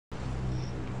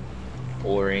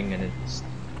boring and it's...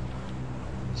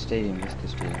 Stadium, it's the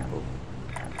stadium, bro.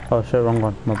 Oh shit, wrong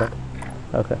one. My bad.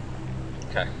 Okay.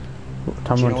 Okay.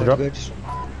 Tell me when to drop.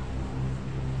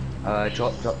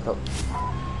 Drop.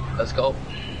 Let's go.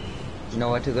 You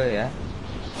know where to go, yeah?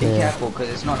 Be careful, because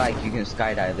it's not like you can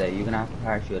skydive there. You're gonna have to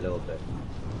parachute a little bit.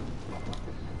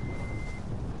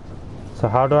 So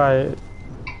how do I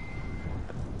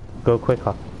go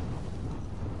quicker?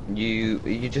 You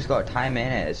just got time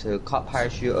in it. So cut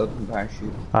parachute, open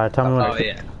parachute. Alright, tell me when. Oh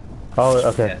yeah. Oh,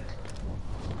 okay. Yeah.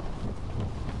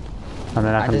 And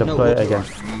then I can deploy it again.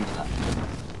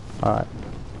 Alright.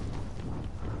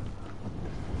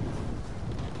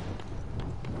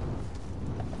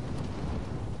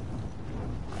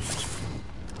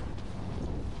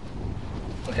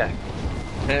 Okay.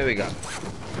 Here we go.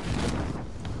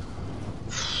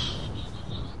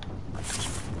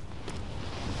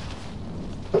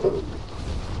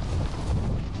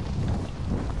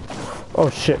 Oh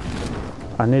shit.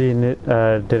 I nearly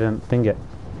didn't think it.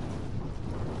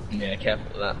 Yeah, careful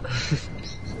with that.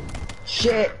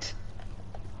 Shit!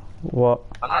 What?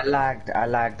 I lagged.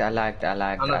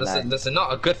 Oh, no, this is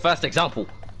not a good first example.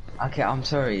 Okay, I'm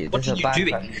sorry. What This is did a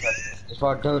you bad do? That's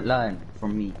why don't learn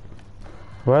from me.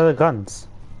 Where are the guns?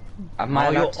 Am I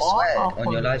allowed to swear oh,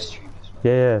 on your live stream?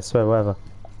 Yeah, swear, whatever.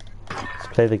 Let's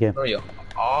play the game. Oh, your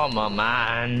armor,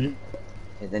 man.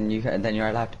 Okay, then you're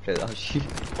allowed to play. Oh shit!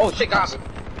 Oh shit, guys.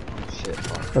 Shit!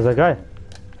 There's a guy.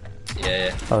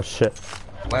 Yeah. Oh shit.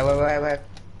 Wait.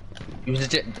 He was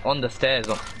legit on the stairs,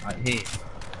 right here.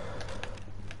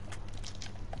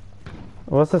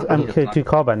 What's this MK2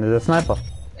 carbine? Is it a sniper?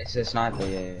 It's a sniper.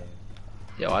 Yeah.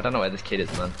 Yo, I don't know where this kid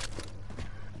is, man.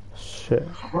 Shit.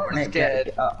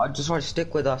 Grenade, I just want to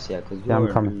stick with us, yeah, because I'm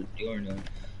coming.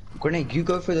 Grenade, you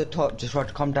go for the top. Just try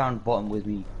to come down bottom with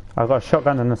me. I got a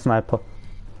shotgun and a sniper.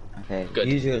 Okay. Good.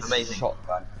 Use your Amazing.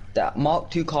 shotgun. That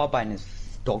Mark II carbine is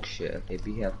dog shit. Okay,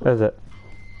 be careful. Is it?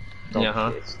 Dog Yeah,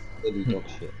 huh? shit. It's really dog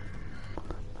shit.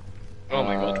 Oh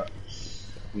my god.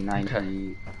 P90.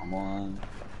 Okay. Come on.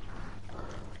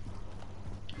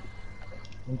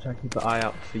 I'm trying to keep an eye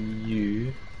out for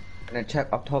you. I'm gonna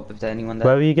check up top if there's anyone there.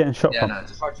 Where were you getting shot Yeah, from? no,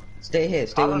 just Stay here.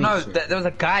 Stay I with don't me. know. Sir. There was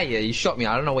a guy here. He shot me.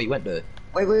 I don't know where he went though.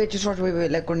 Wait. Just wait.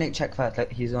 Let Grenade check first.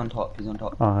 Like, he's on top.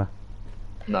 Oh,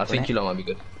 No, I think you lot might be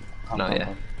good. Come, No, come, yeah.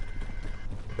 come.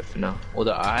 Good for now.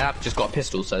 Although I have just got a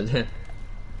pistol, so.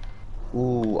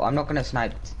 Ooh, I'm not gonna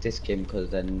snipe this game because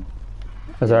then.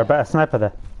 is there a better sniper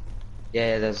there?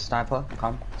 Yeah, there's a sniper.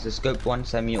 Come. It's a scope 1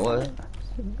 semi-auto. Is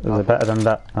it better than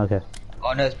that? Okay,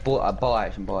 Oh no, it's ball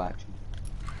action.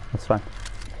 that's fine.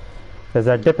 Is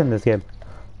there a dip in this game?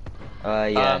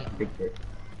 Yeah, big dip.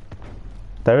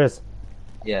 There is.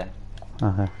 Yeah.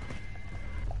 Okay.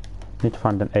 Need to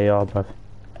find an AR, bruv.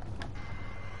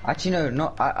 Actually,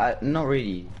 no, not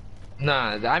really.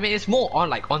 Nah, I mean it's more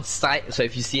on on site. So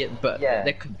if you see it, but Yeah.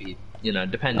 there could be,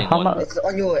 depending How on. much? It's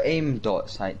on your aim dot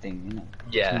sight thing, you know.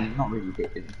 Yeah. Not really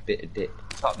bit of dip.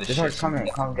 Stop this Just shit. come here,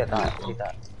 come get that. Take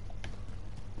that.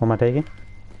 What am I taking?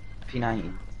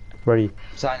 P90. Ready.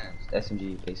 Silence.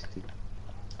 SMG, basically.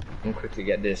 I'm quickly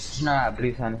get this. No,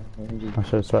 blue silence. SMG. I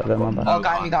should have sweat that, my bad. Oh,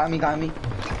 got me.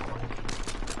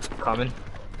 Coming.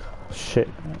 Shit.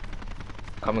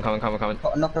 Coming.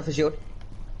 Knocked off his shield.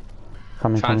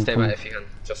 Coming. Try and stay back if you can.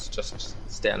 Just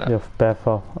stay alert. You're bare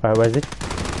far. Alright, where's he?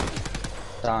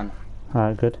 Down.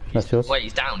 Alright, good. That's yours. Wait,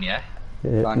 he's down, yeah?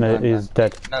 Yeah, Done, no, done, he's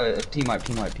dead. No, team wipe.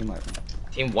 Team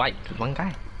white with one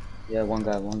guy. Yeah, one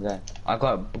guy. I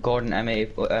got a golden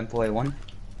M4A1. Do you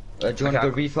want to Okay, go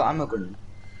refill ammo gun?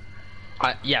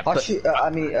 Yeah, Oh but shoot,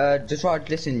 just right,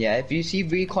 listen, yeah, if you see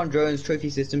recon drones, trophy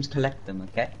systems, collect them,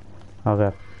 okay?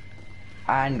 Okay.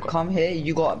 And come here,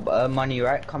 you got money,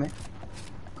 right? Come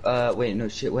here. Wait, no,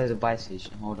 shit, where's the buy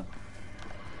station? Hold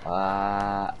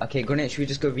on. Okay, Grenade, should we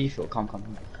just go refill? Come.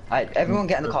 Alright, everyone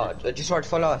get in the car. Just right,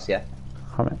 follow us, yeah?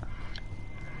 Come in.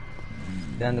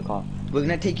 Get in the car. We're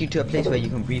gonna take you to a place where you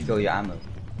can refill your ammo.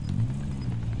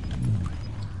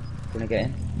 Gonna get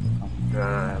in?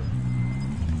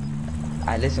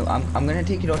 Alright, listen, I'm gonna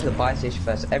take you to the buy station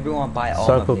first. Everyone buy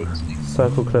armor plates.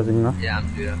 Circle closing now. yeah,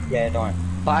 I'm doing it. Yeah, don't worry.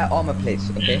 Buy armor plates,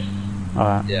 okay?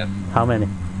 Alright. Yeah. How many?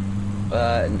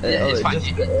 It's fine.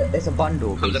 It's a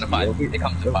bundle. Comes in a five. It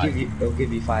comes in It'll five.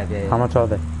 give you 5, yeah. How much are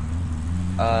they?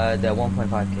 They're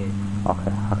 1.5k.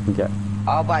 Okay, I can get.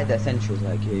 I'll buy the essentials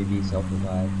like UAV,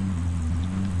 self-revive.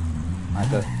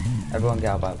 Alright, go. Everyone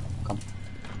get out, come.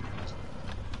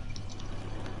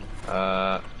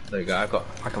 There you go.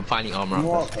 I can find the armor You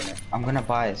know up. what? I'm gonna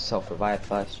buy a self-revive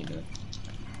first, you know.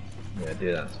 Yeah,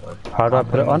 do that. It's fine. How do I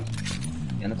put it on?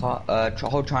 In the car,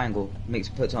 hold triangle.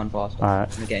 Puts it on fast.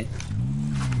 Alright. Okay.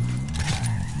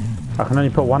 I can only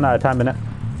put one at a time in it.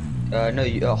 No,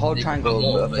 you hold You can triangle. put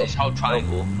more, but it's hold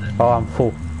triangle. Oh, I'm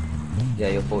full. Yeah,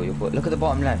 you're full, you're full. Look at the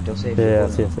bottom left, it'll say if Yeah, you're yeah, I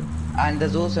full see, or I not. see. And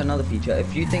there's also another feature.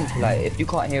 If you think, like, if you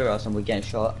can't hear us and we're getting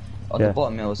shot, on Yeah. the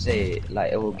bottom it will say,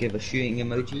 like, it will give a shooting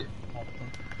emoji.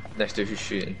 Let's do who's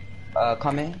shooting.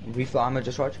 Come here, refill ammo,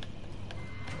 just Rog.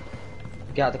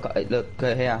 Get out the car. Look,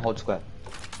 go here and hold square.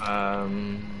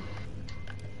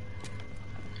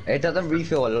 It doesn't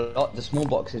refill a lot. The small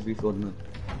boxes refill the most.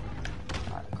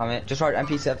 Right, come here, just Rog,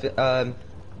 MP7.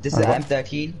 This is Okay.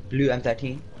 M13, blue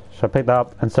M13. Should I pick that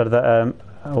up instead of the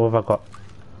what have I got?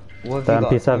 What The have you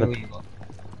got? MP7. Tell me what you got.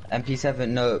 MP7,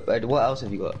 no, what else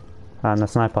have you got? And the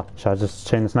sniper. Should I just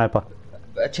chain the sniper?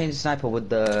 Change the sniper with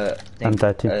the thing,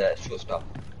 M13. short stuff.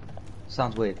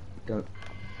 Sounds weird. Don't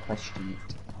question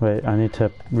it. Wait, I need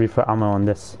to refill ammo on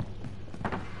this.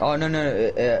 Oh no,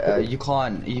 you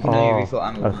can't. You can Oh, only refill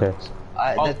ammo. okay.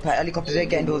 There's helicopters there.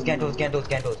 Get indoors.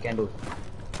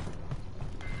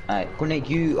 Alright, Grenade,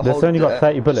 you This hold. only got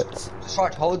 30 bullets.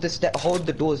 Start. Hold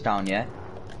the doors down, yeah.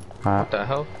 Alright, What the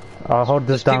hell? I'll hold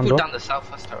this There's down people door. down the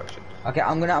southwest direction. Okay,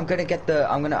 I'm gonna get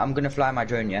the. I'm gonna fly my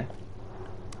drone, yeah.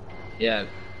 Yeah.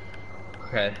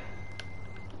 Okay.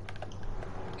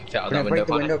 Get out of that Gonna break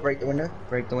the window. window.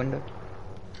 Break the window.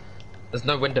 There's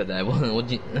no window there. What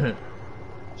do you?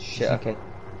 Shit. Okay.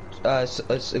 So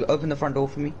open the front door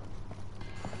for me.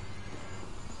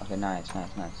 Okay, nice.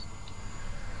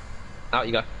 Out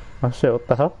you go. Oh shit, what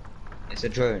the hell? It's a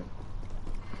drone.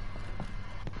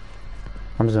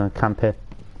 I'm just gonna camp here.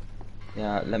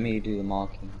 Yeah, let me do the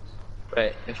markings.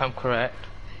 Wait, if I'm correct,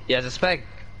 he has a spare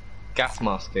gas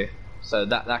mask here, so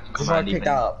that can come Just try to handy. pick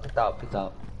that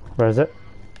up. Where is it?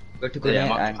 Go to Yeah, grenade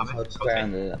mark- and mark- hold square okay.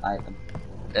 on the item.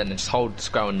 And then just hold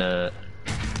square on the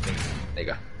thing. There you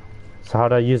go. So how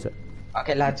do I use it?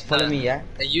 Okay, lads, follow me, yeah?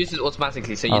 It uses it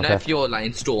automatically, so you know Okay. if you're like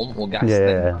in storm or gas. Yeah,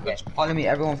 then yeah. Follow me,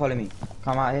 everyone follow me.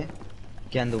 Come out here.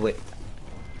 Get in the whip.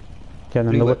 Getting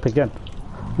in Blue the whip. whip again.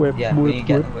 Whip, Yeah, when you whip,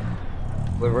 get in whip. the whip.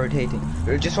 We're rotating.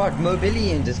 Just right,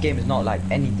 mobility in this game is not like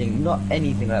anything, not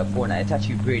anything like Fortnite. It's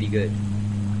actually really good.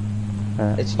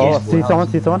 It's Oh, useful, see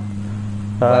helps. someone?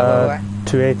 Where?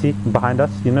 280 behind us.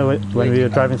 You know it, when we 280, were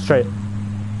driving straight.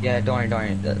 Yeah, don't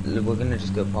worry. We're gonna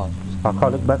just go past. I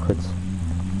can't look backwards.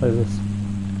 What is this?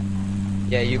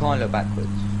 Yeah, you can't look backwards.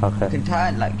 You Okay. can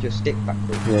turn like your stick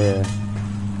backwards. Yeah.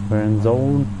 We're in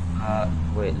zone.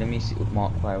 Wait, let me see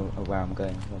mark where I'm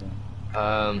going. Hold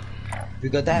on. We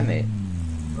go there, mate.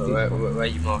 Where are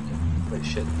you marking? Wait,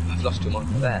 shit, I've lost your marker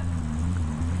there.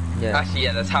 Yeah. Actually,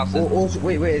 yeah, there's houses. Also,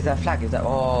 wait, is that flag? Is that?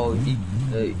 Oh,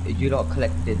 you lot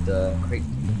collected the crate.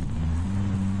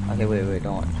 Okay, wait,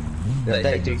 don't watch. Wait, There's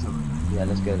take 32. Yeah,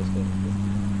 let's go.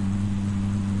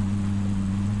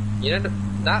 You know,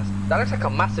 that looks like a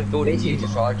massive building. Basically,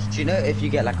 just Raj, do you know if you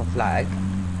get like a flag,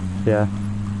 Yeah.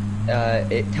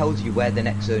 it tells you where the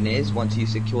next zone is once you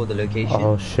secure the location.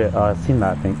 Oh shit, I've seen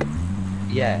that I think.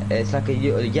 Yeah, it's like a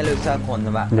yellow circle on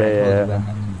the map. Yeah, that tells you yeah. where the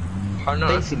next- Oh no.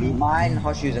 Basically, mine,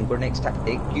 Hushu's and Grenades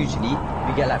tactic, usually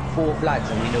we get like 4 flags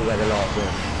and we know where the last zone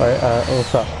is. Wait,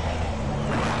 what's up?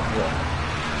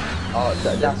 Yeah.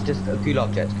 Oh, that's just cool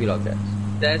objects.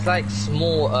 There's like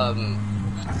small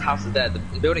houses there. The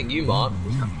building you marked.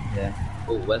 Yeah.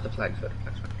 Oh, where's the flag?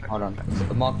 Hold on.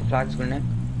 Mark the flags, Grenade.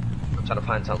 I'm trying to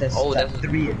find something. There's, Oh, like there's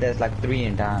 3. There's like 3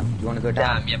 in down. Do you want to go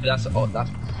down? damn. Yeah, but that's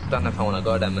don't know if I want to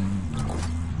go there, man.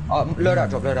 Oh, loadout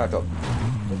drop.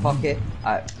 Fuck it.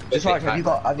 Alright. Just Okay, right,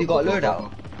 have you got a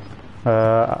loadout?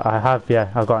 I have, yeah,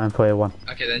 I got M4A1.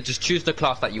 Okay, then just choose the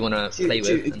class that you want to play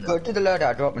with. and Go to the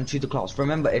loadout drop and choose the class.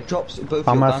 Remember, it drops both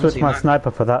I'm your gonna guns. switch my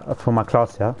sniper for that, for my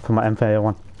class, yeah? For my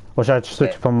M4A1. Or should I switch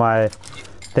Okay. from my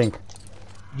thing?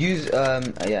 Use,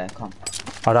 yeah, come.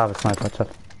 I don't have a sniper, Chad.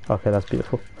 Okay, that's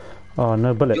beautiful. Oh,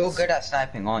 no bullets. You're good at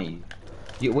sniping, aren't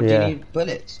you? What do Yeah. you need?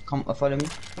 Bullets? Come, follow me.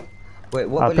 Wait,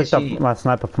 what I bullets picked do you up need? my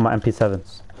sniper for my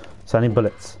MP7s. So I need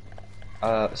bullets.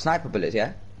 Sniper bullets,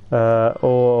 yeah?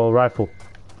 Or rifle.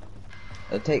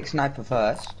 Take sniper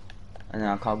first, and then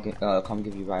I'll come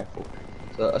give you rifle.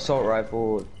 So assault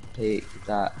rifle, take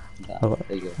that. Oh,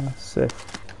 There you go. that's sick.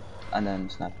 And then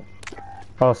sniper.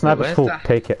 Oh, sniper's where's full. that?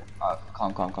 Take it.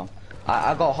 Come.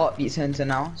 I got heartbeat sensor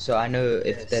now, so I know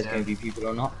if there's going to be people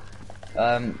or not.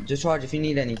 Just Raj, if you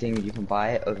need anything, you can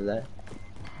buy it over there.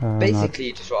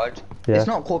 Basically, just Raj, Yeah. it's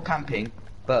not called camping,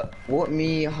 but what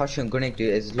me, Hush, and Gunnick do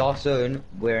is last zone,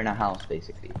 we're in a house,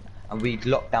 basically. And we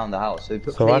lock down the house, so we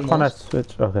put So why can't I claymores.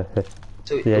 switch? Okay, here.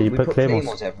 So Yeah, you we put put claymores.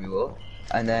 claymores everywhere,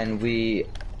 and then we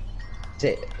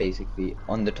sit, basically,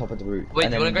 on the top of the roof. Wait,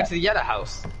 and you then want to go we- to the yellow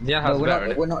house? The yellow house No, is better,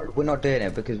 isn't it? we're not doing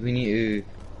it because we need to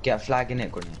get a flag in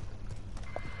it, Gunnick.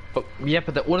 But yeah,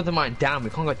 but all of them aren't down. We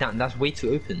can't go down. That's way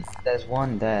too open. There's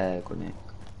one there, Grenade.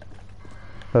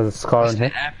 There's a scar That's in the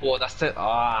here. airport. That's the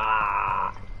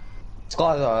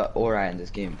Scars are alright in this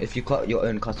game if you got your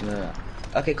own custom area.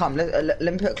 Okay, come. Let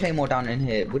me put a claymore down in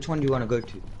here. Which one do you want to go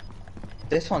to?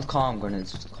 This one's calm, Grenade.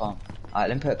 It's just calm. Alright,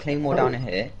 let me put a claymore down in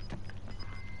here.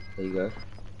 There you go.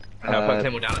 And I'll put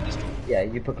Claymore down at this door. Yeah,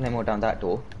 you put claymore down that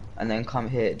door, and then come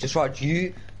here. Just right,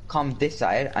 you come this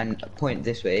side and point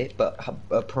this way, but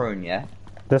prone, yeah.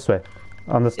 This way.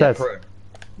 On the Yeah, stairs. prone.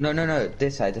 No,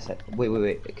 this side, this side.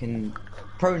 Wait. It can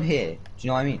prone here. Do you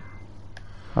know what I mean?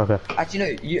 Okay.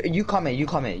 Actually, no. You come here.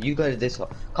 You go to this one.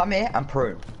 Come here and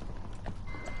prone.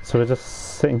 So we're just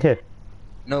sitting here.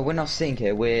 No, we're not sitting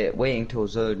here. We're waiting till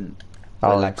zone.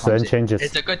 Oh, like, zone comes in. changes.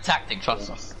 It's a good tactic,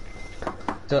 trust us.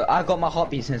 So I got my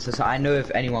heartbeat sensor, so I know if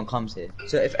anyone comes here.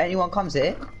 So if anyone comes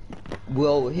here,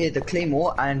 we'll hear the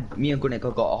claymore, and me and Gunik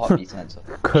have got a heartbeat sensor.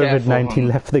 COVID-19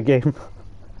 left the game.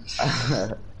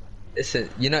 Listen,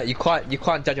 you know, you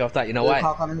can't judge off that. You know why?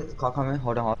 Car coming.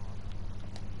 Hold on.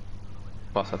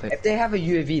 Boss, I think. If they have a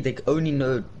UAV, they only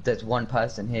know there's one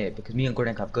person here because me and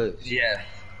Gunik have ghosts. Yeah.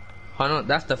 Why not?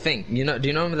 That's the thing. You know? Do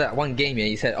you remember that one game? Yeah,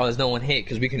 you said, "Oh, there's no one here"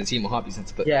 because we couldn't see my heartbeat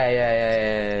sensor. But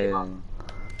Yeah.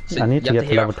 so I need to you get have to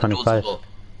hear level out from the doors as 25. well.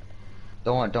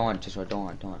 Don't want.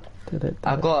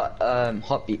 I got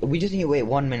heartbeat. We just need to wait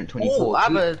 1 minute 24. Oh, I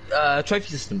have a trophy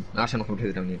system. Actually, I'm not gonna play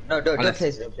with them yet. No, don't Unless-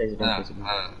 place it.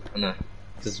 No.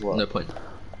 This is what. No point.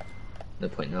 No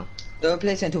point now. Don't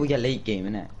place it until we get late game,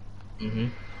 innit?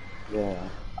 Yeah.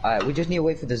 Alright, we just need to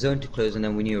wait for the zone to close and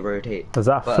then we need to rotate. Is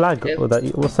that a But flag? if- Or that,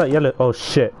 what's that yellow? Oh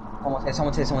shit.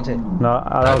 Someone's here. No,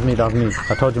 that was me.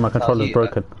 I told you my controller's you,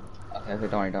 broken. Okay,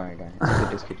 don't worry.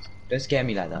 It's good. Don't scare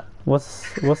me like that. What's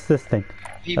this thing?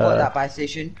 People at that buy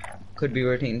station could be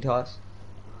rotating to us.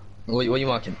 What are you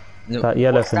marking? No. That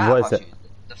yellow thing, what is it?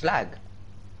 The flag.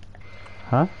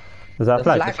 Huh? Is that a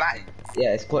flag? The flag.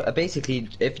 Yeah, it's called, basically,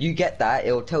 if you get that,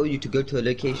 it'll tell you to go to a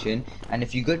location, and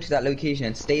if you go to that location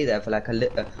and stay there for like for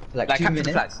like 2 capture minutes,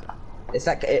 the flags. it's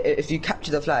like if you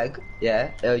capture the flag,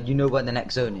 yeah, you know where the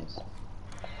next zone is.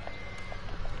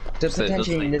 So So it potentially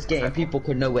doesn't in this game, make- people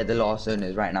could know where the last zone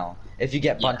is right now if you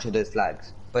get a bunch of those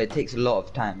flags. But it takes a lot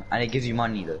of time, and it gives you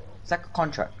money though. It's like a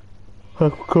contract.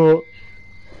 I've got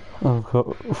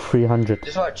 300.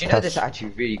 Just what, do you know this is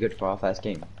actually really good for our first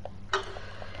game?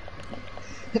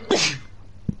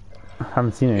 I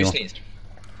haven't seen Who anyone. sneezed?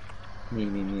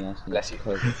 Me, actually. Bless you.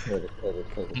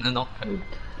 COVID. No, not code.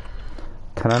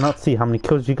 Can I not see how many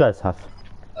kills you guys have?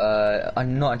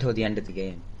 Not until the end of the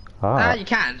game. Ah, You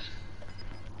can.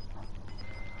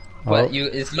 well, But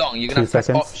it's long. You're 2 gonna press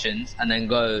seconds. options and then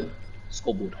go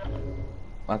scoreboard.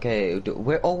 Okay,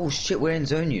 oh shit, we're in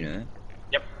zone, you know.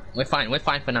 Yep. We're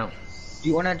fine for now. Do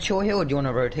you wanna chill here or do you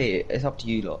wanna rotate? It's up to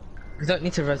you lot. We don't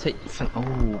need to rotate.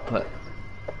 But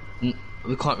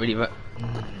we can't really. I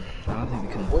don't think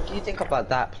we can. What do you think about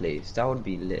that place? That would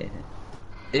be lit.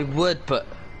 It would, but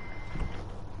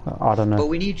I don't But know.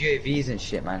 we need UAVs and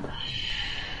shit, man.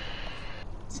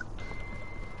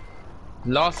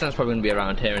 last time's probably gonna be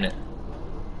around here, innit?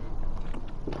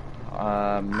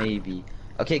 Maybe.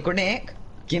 Okay, Grenade,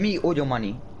 give me all your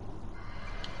money.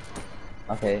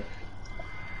 Okay.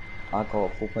 I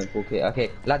got 4.4k.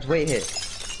 Okay, lads, wait here.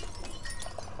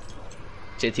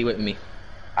 JT, wait with me.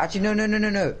 Actually,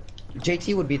 no.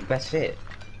 JT would be the best fit.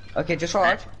 Okay, just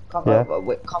right. Come Yeah. over.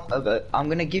 Wait, come over. I'm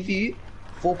gonna give you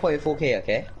 4.4k.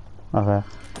 Okay. Okay.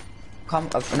 Come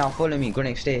now. Follow me.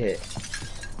 Grenade, stay here.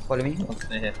 Follow me.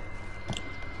 Stay here.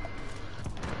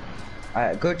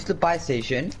 Alright, go to the buy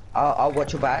station. I'll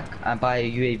watch your back and buy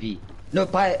a UAV. No,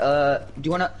 buy. Do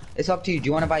you wanna? It's up to you. Do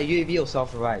you wanna buy a UAV or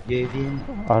self-revive? UAV.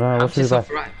 I don't know. What should we buy?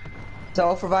 Right.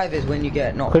 Self-revive is when you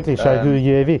get knocked. Quickly, should I do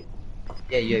UAV?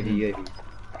 Yeah, UAV.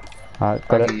 Alright,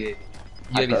 got it. UAV.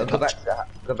 UAV's a Go back clutch.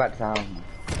 to the house.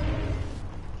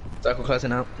 Circle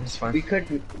closing out. It's fine. We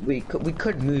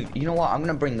could move. You know what? I'm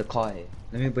gonna bring the car here.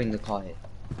 Let me bring the car here.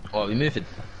 Oh, we moving.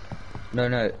 No,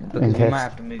 because In we case. might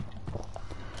have to move.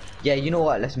 Yeah, you know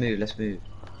what? Let's move. Do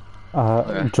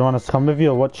you want us to come with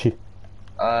you or watch you?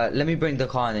 Let me bring the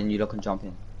car and then you lot can jump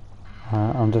in.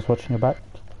 I'm just watching your back.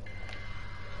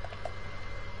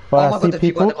 Oh Well, my I god, see there's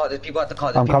people at people. the car. There's people at the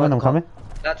car. I'm coming.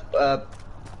 That's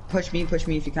push me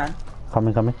if you can.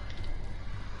 Coming. Coming.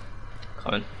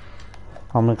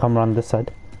 I'm gonna come around this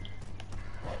side.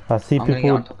 I see I'm gonna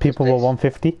get on top of this people were place.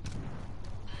 150.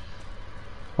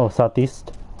 Or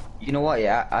southeast. You know what?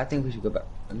 Yeah, I think we should go back.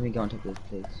 Let me get on top of this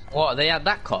place. What? They had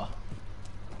that car?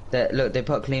 Look, they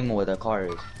put claymore where the car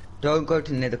is. Don't go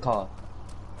to near the car.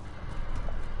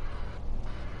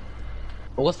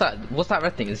 What's that? What's that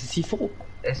red thing? Is it C4?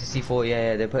 It's a C4,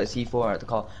 yeah, they put a C4 at the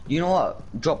car. You know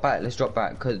what? Drop back, let's drop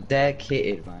back, because they're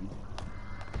kitted, man.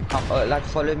 Like,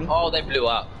 follow me. Oh, they blew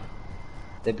up.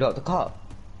 They blew up the car.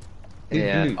 Who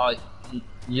Yeah. blew? Oh,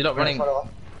 you're not running. Follow us.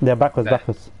 Yeah, backwards, Okay.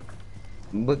 backwards.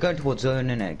 We're going towards zone,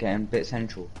 innit? Getting a bit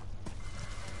central.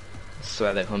 I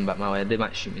swear they're coming back my way. They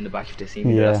might shoot me in the back if they see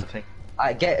me. Yeah. But that's the thing.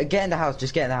 Alright, get in the house,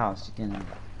 just get in the house. Just get in the house.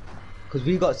 Because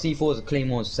we got C4s and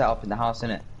claymores set up in the house,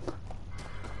 innit?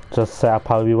 Just set up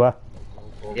how we were.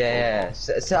 Yeah.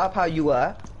 Set up how you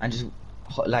were, and just,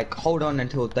 like, hold on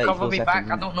until 34 Cover me seconds.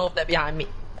 back. I don't know if they're behind me.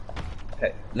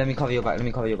 Okay. Let me cover your back, let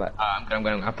me cover your back. I'm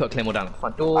going. I put a claymore down at the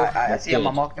front door. I see him,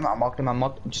 I marked him, I marked him, I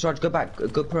marked him. Just Raj, go back,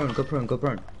 go prone, go prone, go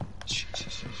prone. Shh.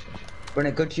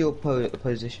 Brennan, go to your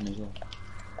position as well.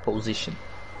 Position.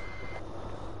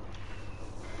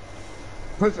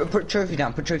 Put trophy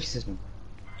down, put trophy system.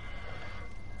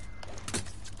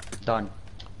 Done.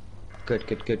 Good,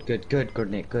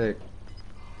 Nick, good.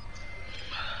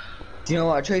 Do you know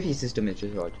what a trophy system is,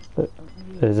 Raj?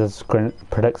 It just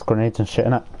protects grenades and shit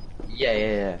in it.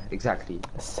 Yeah, exactly.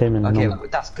 Same in Okay, normal.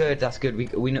 that's good.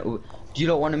 We know. Do you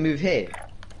not want to move here?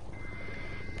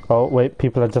 Oh wait,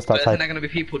 people are just But isn't outside. there gonna be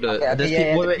people that? Okay, There's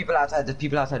yeah, people. there's people outside. There's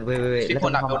people outside. Wait. There's Let people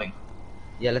in them that come building.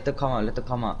 out. Yeah, let them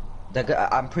come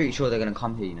out. I'm pretty sure they're gonna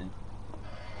come here. You know.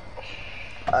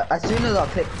 As soon as I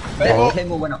click, the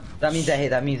claymore went up. That means they're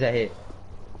here.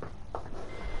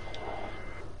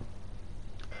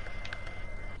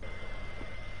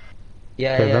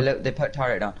 Yeah, look, they put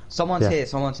turret down. Someone's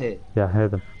here. Yeah, I hear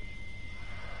them.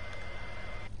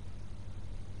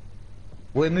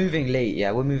 We're moving late.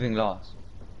 Yeah, we're moving last.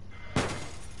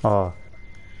 Oh,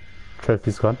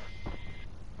 trophy's gone.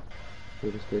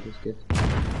 Good.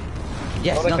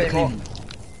 Yes, Oh, another they came claymore.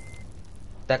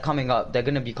 They're coming up. They're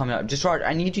gonna be coming up. Just right.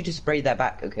 I need you to spray their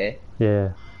back, okay?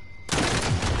 Yeah,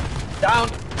 Down.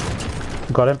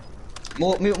 got him.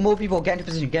 More people. Get into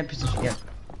position. Yeah.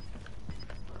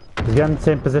 He's getting the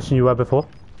same position you were before.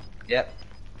 Yep.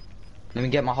 Let me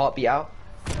get my heartbeat out.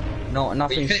 No,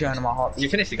 nothing's showing on my You heartbeat.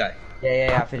 finished the guy.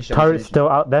 Yeah, I finished it. Turret's still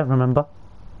out there, remember?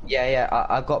 Yeah,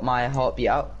 I got my heartbeat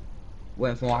out.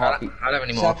 Waiting for my heartbeat. I don't have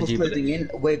any more Circle's RPG closing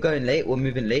bullets. in. We're going late. We're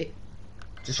moving late.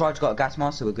 Just Raj got a gas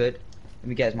mask, so we're good. Let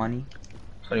me get his money.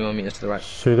 21 meters to the right.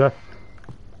 Should we go?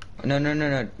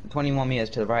 No. 21 meters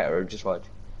to the right, or just Raj.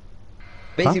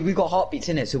 Basically, we got heartbeats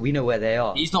in it, so we know where they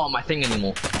are. He's not on my thing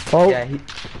anymore. Oh, Yeah,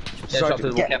 Yeah, drop to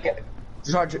the wall, careful.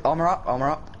 Just Raj, armor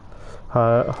up.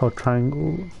 hold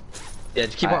triangle. Yeah,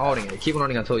 just keep on holding it. Keep on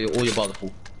holding until all your bars are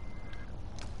full.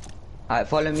 Alright,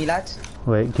 follow me, lads.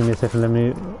 Wait, give me a second, let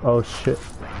me... Oh shit.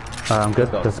 I'm good,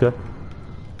 Go. let's go.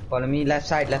 Follow me, left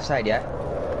side, yeah?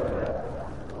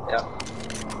 Yeah.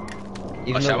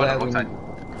 Even shit, though I went we're- outside.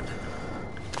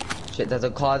 Shit, there's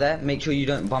a car there. Make sure you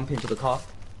don't bump into the car.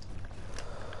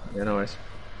 Yeah, no worries.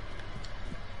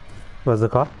 Where's the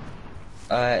car?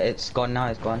 It's gone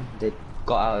now, They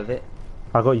got out of it.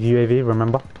 I got UAV,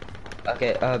 remember?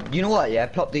 Okay, you know what, yeah?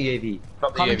 Plop the UAV.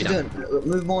 Plop the Come UAV into down. zone.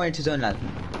 Move more into zone, lad.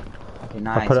 Okay,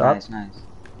 nice, put it up. nice.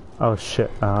 Oh shit,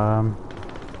 Oh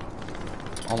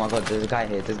my god, there's a guy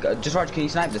here. Just Raj, can you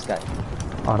snipe this guy?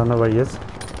 I don't know where he is.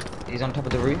 He's on top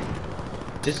of the roof.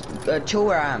 Just chill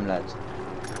where I am, lads.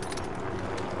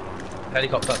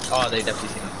 Helicopter. Oh, they definitely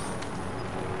seen us.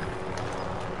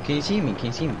 Can you see me?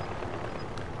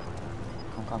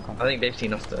 Come. I think they've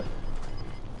seen us though.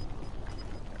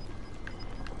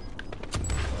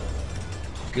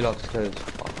 Gulog's closed.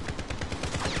 Fuck.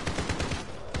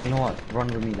 You know what? Run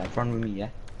with me, lads. Run with me, yeah?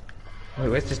 Wait,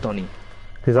 where's this Donny?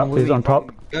 He's Run with he's me, on run top.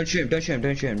 with me. Don't shoot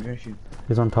him.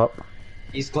 He's on top.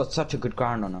 He's got such a good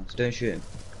ground on us. Don't shoot him.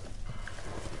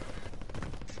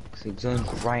 So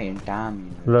zone's right and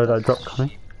damn. You know. Loadout drop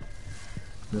coming.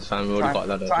 This time we already got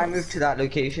that. Try and move to that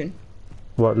location.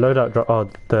 What, loadout drop? Oh,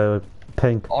 the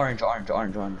pink. Orange.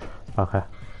 Okay.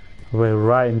 We're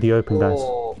right in the open, guys.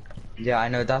 Oh, yeah, I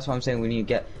know. That's what I'm saying. We need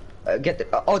to get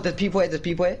the. Oh, there's people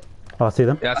here. Oh, I see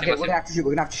them. Yeah, I see Okay, we're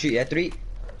gonna have to shoot. Yeah, 3,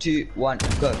 2, 1,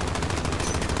 go.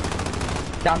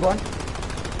 Down one.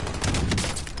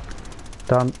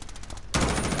 Down.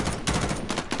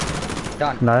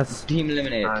 Done. Nice. Team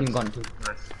eliminated. Nice. Team gone.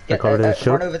 Nice. Get covered his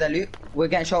shield. run over there, Luke. We're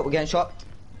getting shot.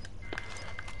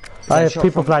 I have shot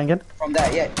people from- flying in. From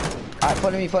there, yeah. Alright,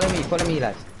 follow me,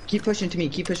 lads. Keep pushing to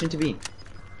me.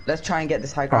 Let's try and get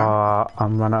this high ground.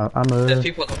 I'm running out of ammo. There's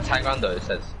people on the high ground though, it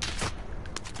says.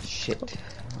 Shit.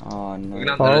 Oh no. We're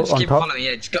gonna Oh, just on keep top. following,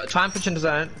 yeah. Just try and push into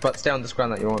zone, but stay on this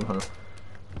ground that you're on, huh?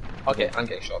 Okay, I'm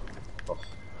getting shot. Oh.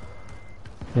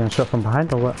 You getting shot from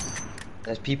behind or what?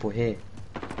 There's people here.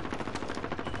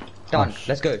 Done. Oh,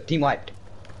 Let's go. Team wiped.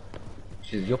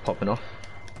 Jeez, you're popping off.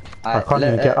 I can't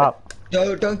even get up.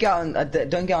 Don't get on.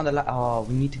 Don't get on the ladder. Oh,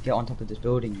 we need to get on top of this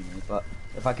building, you know. But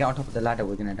if I get on top of the ladder,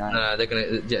 we're gonna die. No, they're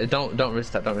gonna. Yeah, don't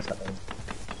risk that. Don't risk that.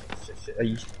 Shit. Are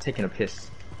you taking a piss?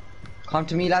 Come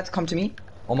to me, lads. Come to me.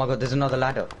 Oh my God, there's another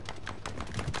ladder.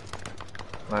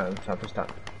 Alright, I'm trying to push that.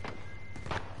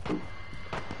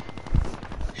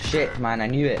 Shit, man, I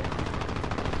knew it.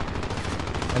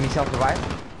 Let me self-revive.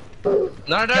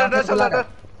 No, Get on top of the no. ladder.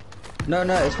 No,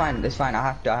 it's fine. It's fine. I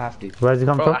have to. Where's he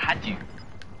come Bro, from? I had you.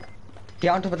 Get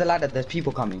on top of the ladder. There's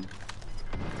people coming.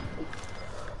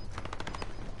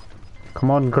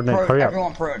 Come on, grenade, Prone, hurry up.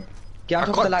 everyone prone. Get on I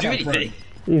top of the can't do ladder. anything.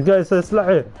 These guys are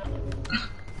slow.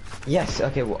 Yes.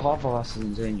 Okay. Well, half of us is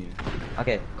in zone you.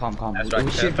 Okay. Calm. That's right,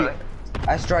 We should be.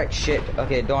 I strike. Shit.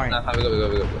 Okay. Don't worry. No, we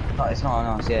go. No, it's not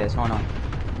on us. Yeah, it's not on us.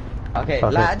 Okay, Okay.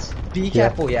 lads, be Yeah.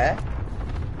 careful. Yeah.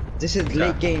 This is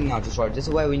late game now, just right. This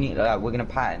is where we need. We're gonna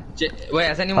pattern. Wait,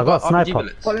 has anyone I got a RPG sniper.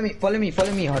 bullets?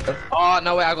 Follow me. Hunter. Oh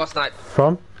no, wait, I got sniped.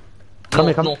 From? Come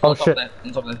here, come. North, Oh on top shit. there,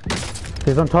 on top there.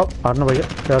 He's on top. I don't know where he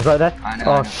is. He was right there. I know,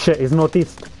 Oh I know. shit, he's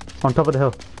northeast. On top of the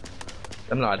hill.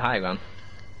 I'm not at high ground.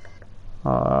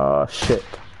 Oh shit.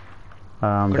 Could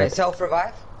I Dead.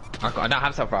 self-revive? I don't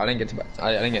have self I didn't get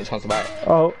I didn't get a chance to buy it.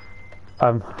 Oh.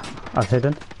 I'm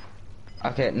hidden.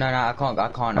 Okay, no, I can't.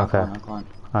 Okay.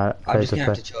 Alright, I'm just gonna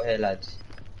have to play. chill here, lads.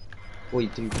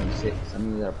 43.6. I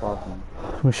knew that problem.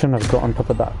 We shouldn't have got on top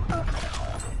of that.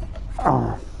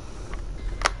 Oh.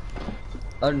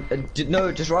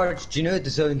 No, just right. Do you know the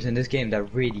zones in this game? They're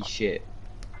really shit.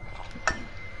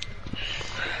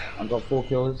 I got 4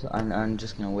 kills, and I'm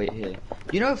just gonna wait here.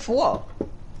 You know, for what?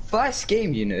 First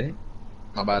game, you know.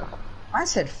 Not bad. I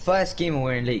said first game and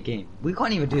we're in late game. We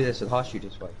can't even do this with harsh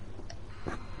shooters, way.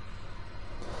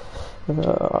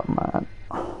 Oh man.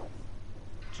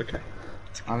 It's okay.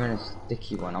 I'm in a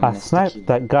sticky one. I'm I in a sticky sniped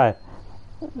that guy.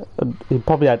 He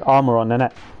probably had armor on,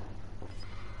 innit?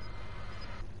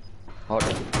 Hold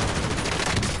on.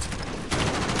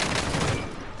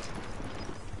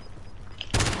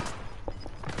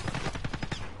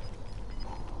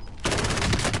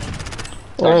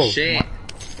 Oh shit.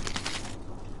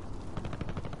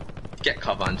 Get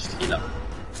cover and just heal up.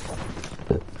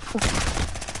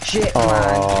 Shit,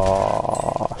 man.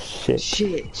 Oh shit.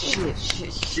 Shit.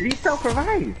 Did he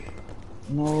self-revive?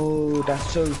 No,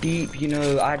 that's so deep, you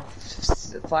know. I had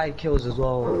 5 kills as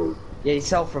well. Yeah, he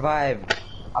self-revived.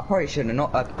 I probably shouldn't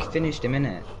have not finished him,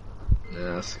 innit? Yeah,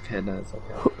 that's okay, that's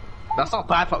okay. That's not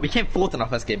bad, but we came 4th in our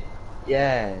first game.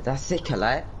 Yeah, that's sick,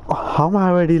 like. How am I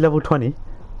already level 20?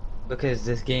 Because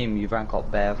this game you rank up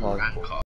bare fast. Rank up.